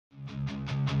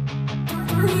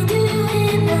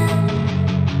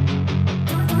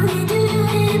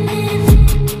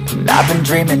I've been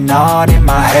dreaming on in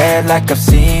my head like I've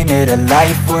seen it. A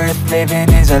life worth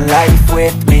living is a life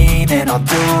with meaning. I'll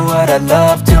do what I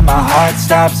love till my heart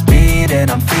stops beating.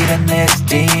 I'm feeding this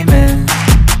demon.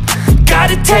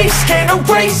 Got a taste, can't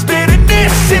erase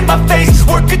bitterness in my face.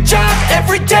 Work a job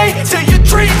every day till your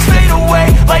dreams fade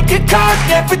away. Like a card,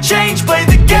 never change, play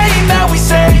the game that we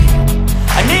say.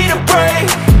 I need a break.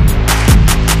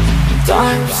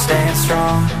 I'm staying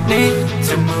strong, need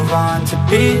to move on to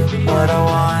be what I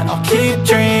want. I'll keep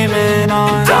dreaming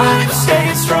on. I'm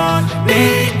staying strong,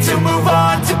 need to move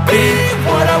on to be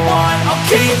what I want. I'll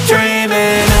keep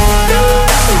dreaming on.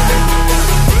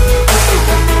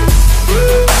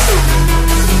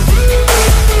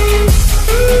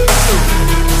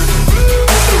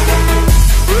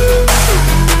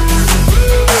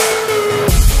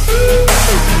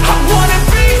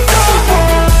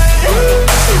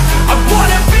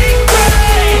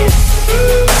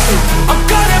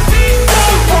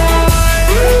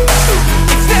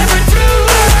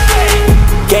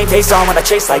 Face on when I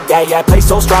chase like that. Yeah, I play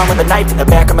so strong with a knife in the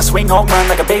back. I'ma swing home run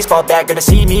like a baseball bat. Gonna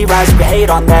see me rise, you can hate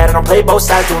on that. I don't play both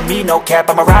sides, doing me no cap.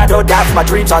 I'ma ride or die for my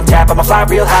dreams on tap. I'ma fly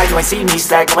real high, you ain't see me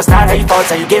slack. No, it's not how you fall, it's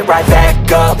how you get right back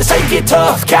up. That's how you get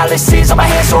tough. Calluses on my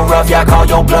hands so rough, yeah, I call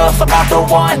your bluff. I'm not the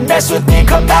one, mess with me and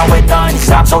come out with none. Cause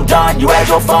I'm so done, you had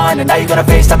your fun. And now you're gonna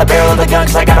face down the barrel of the gun.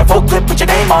 Cause I got a full clip with your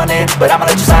name on it. But I'ma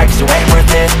let you slide cause you ain't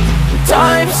worth it.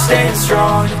 I'm staying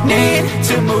strong, need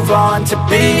to move on to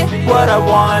be what I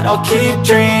want. I'll keep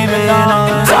dreaming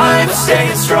on. I'm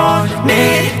staying strong,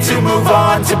 need to move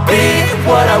on to be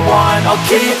what I want. I'll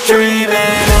keep dreaming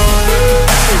on.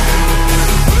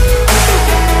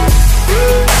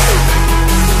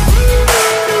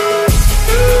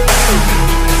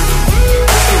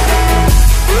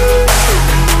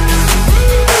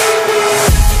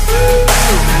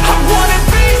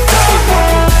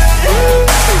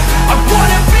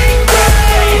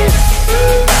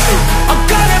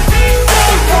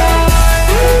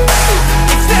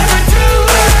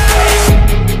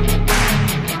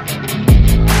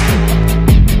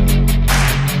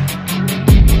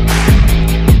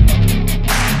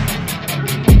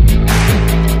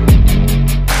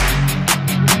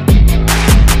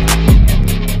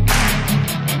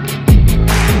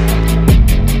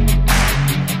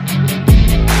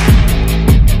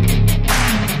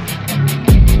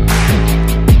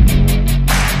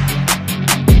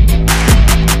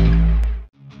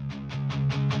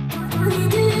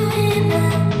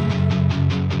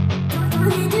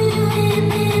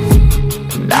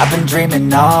 I've been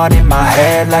dreaming on in my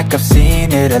head like I've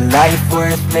seen it. A life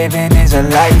worth living is a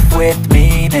life with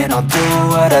meaning. I'll do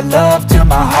what I love till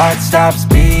my heart stops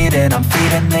beating. I'm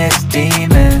feeding this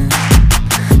demon.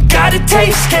 Got a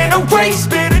taste, can't erase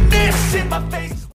bitterness in my face.